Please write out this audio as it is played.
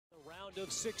Round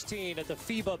of 16 at the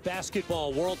FIBA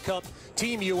Basketball World Cup.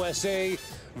 Team USA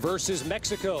versus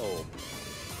Mexico.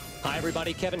 Hi,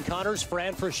 everybody. Kevin Connors,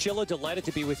 Fran Fraschilla, delighted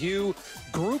to be with you.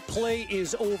 Group play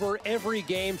is over. Every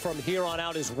game from here on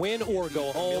out is win or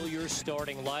go home. Your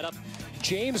starting lineup.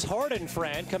 James Harden,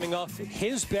 Fran, coming off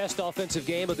his best offensive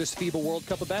game of this FIBA World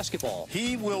Cup of basketball.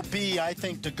 He will be, I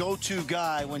think, the go-to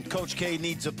guy when Coach K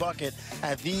needs a bucket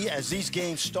as these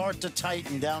games start to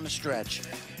tighten down the stretch.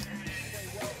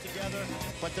 Together,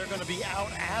 but they're going to be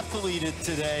out-athleted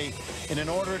today, and in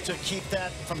order to keep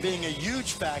that from being a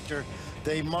huge factor,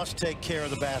 they must take care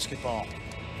of the basketball.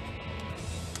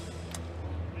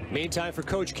 Meantime, for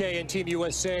Coach K and Team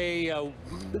USA,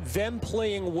 them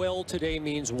playing well today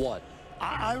means what?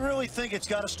 I really think it's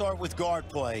got to start with guard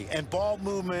play and ball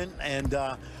movement and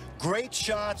great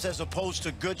shots as opposed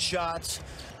to good shots.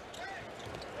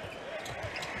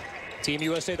 Team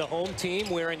USA, the home team,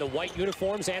 wearing the white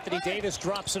uniforms. Anthony Davis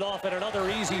drops it off at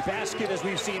another easy basket, as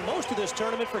we've seen most of this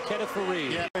tournament for Kenneth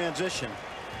Faried. Yeah, transition.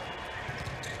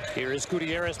 Here is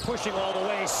Gutierrez pushing all the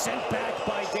way, sent back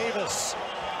by Davis.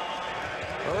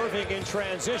 Irving in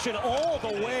transition all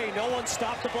the way. No one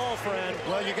stopped the ball, Fran.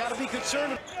 Well, you got to be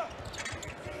concerned.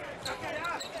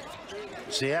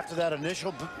 See, after that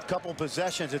initial couple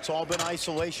possessions, it's all been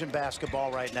isolation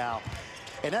basketball right now.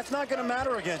 And that's not going to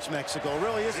matter against Mexico. It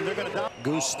really isn't. They're going to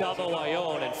Gustavo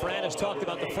Ayón, and Fran has talked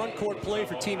about the front court play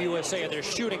for Team USA, and they're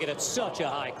shooting it at such a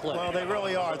high clip. Well, they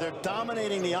really are. They're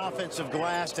dominating the offensive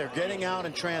glass. They're getting out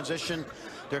in transition.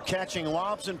 They're catching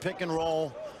lobs and pick and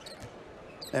roll.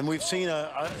 And we've seen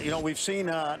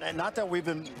not that we've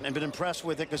been impressed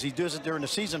with it because he does it during the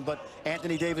season, but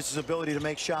Anthony Davis's ability to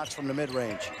make shots from the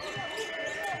mid-range.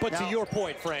 But now, to your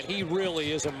point, Fran, he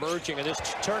really is emerging in this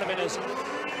tournament as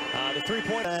the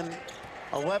three-point. And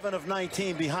 11 of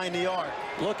 19 behind the arc.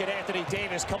 Look at Anthony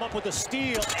Davis come up with a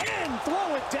steal and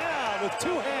throw it down with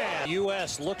two hands.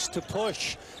 U.S. looks to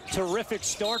push. Terrific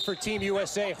start for Team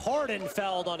USA. Harden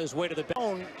fouled on his way to the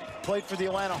bench. Played for the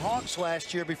Atlanta Hawks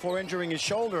last year before injuring his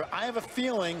shoulder. I have a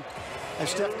feeling, as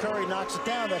Steph Curry knocks it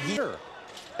down, that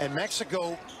and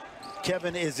Mexico,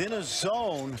 Kevin, is in a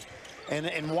zone,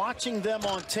 and watching them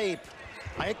on tape,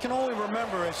 I can only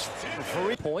remember as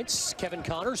 3 points. Kevin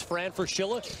Connors, Fran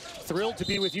Fraschilla, thrilled to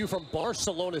be with you from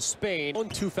Barcelona, Spain.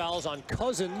 2 fouls on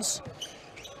Cousins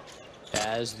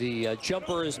as the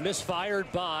jumper is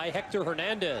misfired by Hector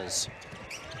Hernandez.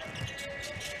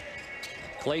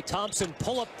 Klay Thompson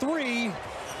pull-up three.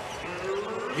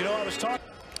 You know, I was talking.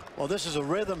 Well, this is a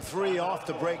rhythm three off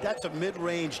the break. That's a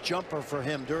mid-range jumper for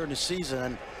him during the season.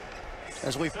 And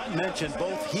as we mentioned,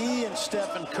 both he and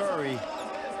Stephen Curry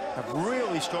have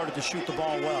really started to shoot the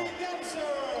ball well.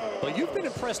 Well, you've been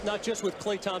impressed not just with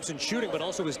Klay Thompson shooting, but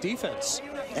also his defense.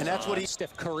 And that's what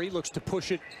Steph Curry looks to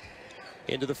push it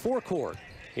into the forecourt.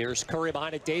 Here's Curry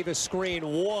behind a Davis screen.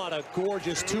 What a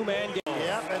gorgeous two-man game.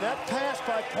 Yeah, and that pass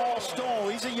by Paul Stoll.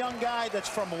 He's a young guy that's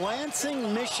from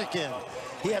Lansing, Michigan.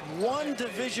 He had one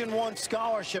Division I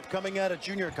scholarship coming out of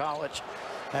junior college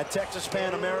at Texas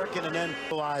Pan American, and then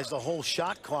realized the whole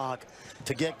shot clock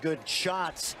to get good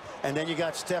shots. And then you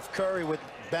got Steph Curry with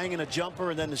banging a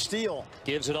jumper and then the steal.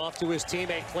 Gives it off to his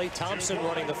teammate Klay Thompson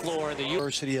running the floor in the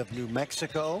University of New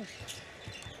Mexico.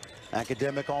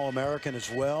 Academic All-American as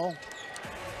well.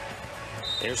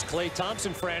 There's Klay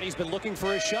Thompson, Fran. He's been looking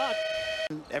for a shot.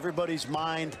 Everybody's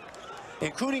mind,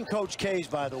 including Coach K's,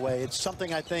 by the way. It's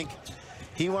something I think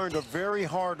he learned a very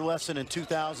hard lesson in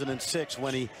 2006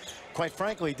 when he, quite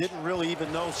frankly, didn't really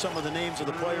even know some of the names of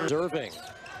the players. Irving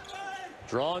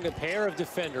drawing a pair of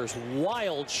defenders.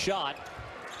 Wild shot.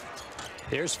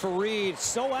 There's Faried.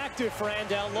 So active, Fran,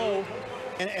 down low.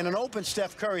 And an open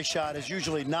Steph Curry shot is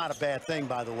usually not a bad thing,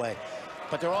 by the way.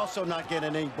 But they're also not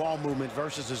getting any ball movement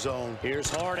versus the zone. Here's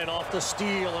Harden off the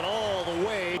steal and all the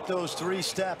way. Those 3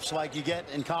 steps like you get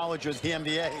in college or the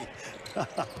NBA.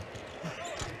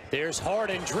 There's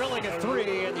Harden drilling a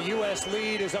 3, and the U.S.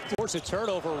 lead is up to force a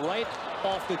turnover right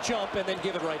off the jump and then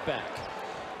give it right back.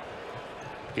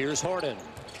 Here's Harden.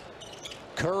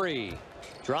 Curry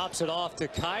drops it off to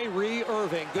Kyrie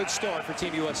Irving. Good start for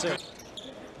Team USA.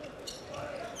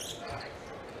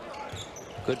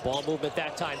 Good ball movement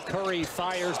that time. Curry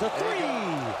fires the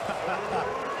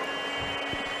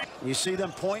 3. You see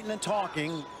them pointing and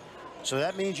talking, so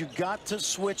that means you got to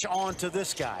switch on to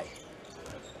this guy.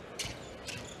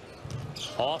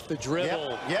 Off the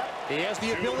dribble. Yep. He has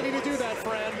the ability to do that,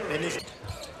 Fran.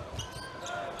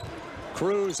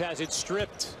 Cruz has it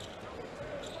stripped.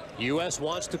 U.S.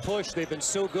 wants to push. They've been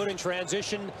so good in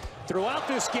transition throughout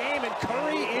this game, and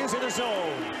Curry is in a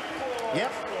zone.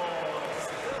 Yep.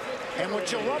 And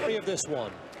what you love of this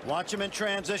one. Watch him in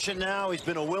transition now. He's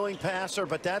been a willing passer,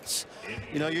 but that's,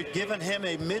 you know, you're giving him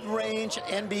a mid-range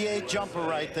NBA jumper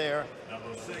right there.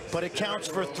 But it counts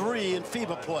for 3 in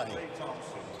FIBA play.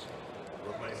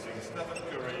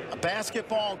 A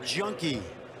basketball junkie.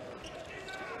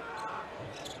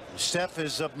 Steph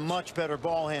is a much better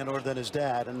ball handler than his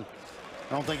dad, and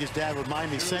I don't think his dad would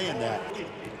mind me saying that.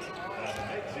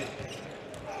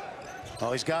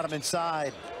 Oh, he's got him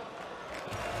inside.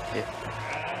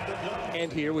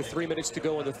 And here with 3 minutes to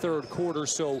go in the third quarter,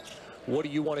 so what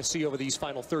do you want to see over these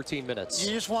final 13 minutes?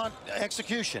 You just want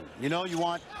execution. You know, you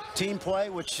want team play,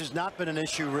 which has not been an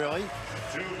issue, really.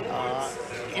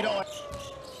 You know,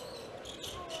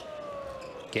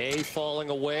 Gay falling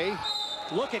away.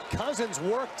 Look at Cousins'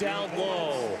 work down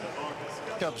low.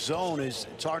 Up zone is,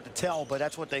 it's hard to tell, but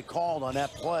that's what they called on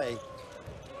that play.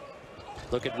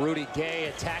 Look at Rudy Gay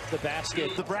attack the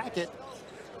basket. The bracket.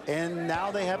 And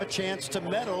now they have a chance to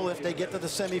medal if they get to the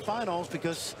semifinals,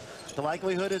 because the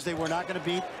likelihood is they were not going to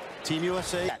beat Team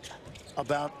USA.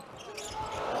 About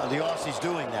the Aussies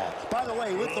doing that. By the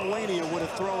way, Lithuania would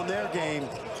have thrown their game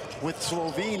with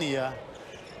Slovenia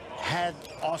had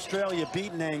Australia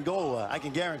beaten Angola. I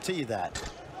can guarantee you that.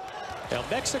 Now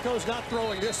Mexico's not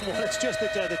throwing this one. It's just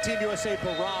that the Team USA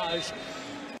barrage.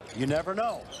 You never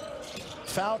know.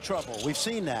 Foul trouble. We've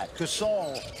seen that.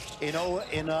 Gasol in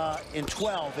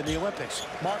 12 in the Olympics.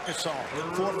 Marc Gasol,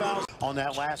 4 fouls on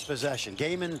that last possession.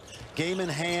 Game in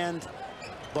hand,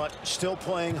 but still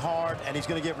playing hard, and he's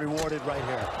going to get rewarded right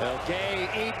here. Okay,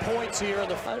 8 points here.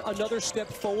 Another step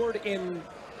forward in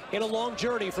a long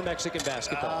journey for Mexican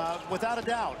basketball. Without a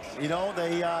doubt. You know,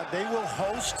 they will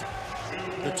host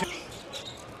the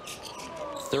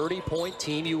 30-point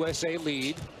Team USA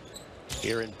lead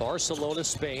here in Barcelona,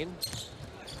 Spain.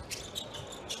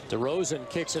 DeRozan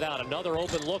kicks it out. Another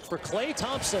open look for Klay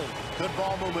Thompson. Good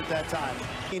ball movement that time.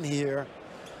 In here,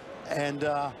 and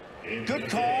good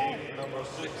call.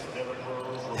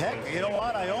 Heck, you know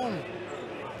what? I own.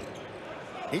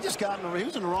 He just he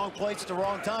was in the wrong place at the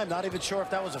wrong time. Not even sure if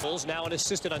that was a. Bulls now an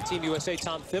assistant on Team USA.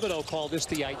 Tom Thibodeau called this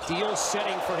the ideal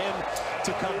setting for him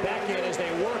to come back in as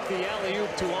they work the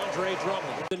alley-oop to Andre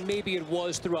Drummond. And maybe it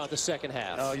was throughout the second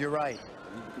half. Oh, you're right.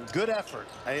 Good effort.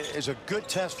 Is a good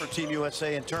test for Team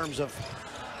USA in terms of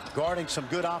guarding some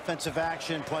good offensive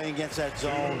action, playing against that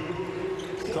zone.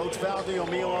 Coach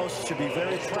Valdiomielos should be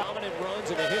very dominant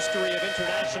runs in the history of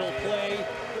international play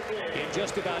in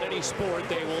just about any sport.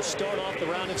 They will start off the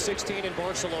round of 16 in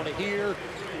Barcelona here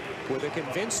with a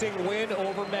convincing win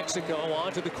over Mexico.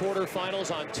 On to the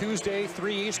quarterfinals on Tuesday,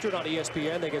 3 Eastern on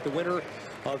ESPN. They get the winner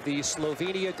of the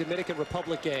Slovenia-Dominican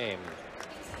Republic game.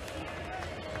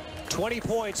 20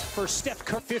 points for Steph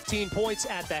Curry, 15 points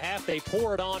at the half. They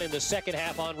pour it on in the second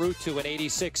half en route to an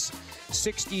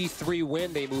 86-63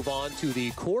 win. They move on to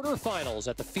the quarterfinals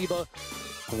at the FIBA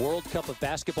World Cup of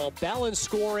Basketball. Balanced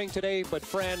scoring today, but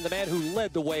Fran, the man who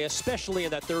led the way, especially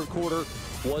in that third quarter,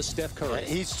 was Steph Curry.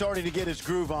 He's starting to get his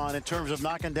groove on in terms of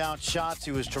knocking down shots.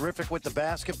 He was terrific with the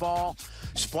basketball.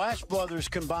 Splash Brothers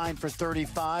combined for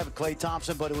 35, Klay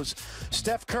Thompson, but it was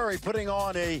Steph Curry putting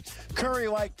on a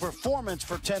Curry-like performance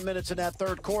for 10 minutes in that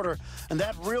third quarter, and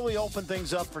that really opened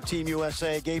things up for Team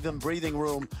USA, gave them breathing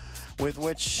room with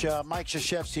which Mike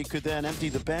Krzyzewski could then empty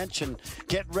the bench and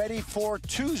get ready for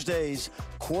Tuesday's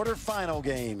quarterfinal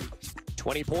game.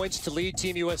 20 points to lead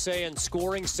Team USA in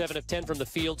scoring, 7 of 10 from the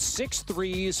field, 6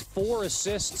 threes, 4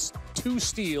 assists, 2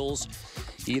 steals,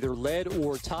 either led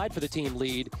or tied for the team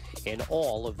lead in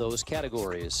all of those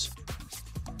categories.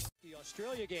 The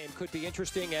Australia game could be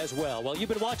interesting as well. Well, you've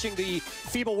been watching the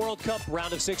FIBA World Cup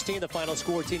round of 16. The final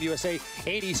score, Team USA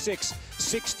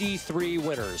 86-63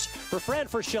 winners. For Fran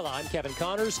Fraschilla, I'm Kevin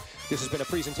Connors. This has been a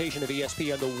presentation of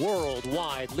ESPN, the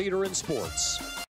worldwide leader in sports.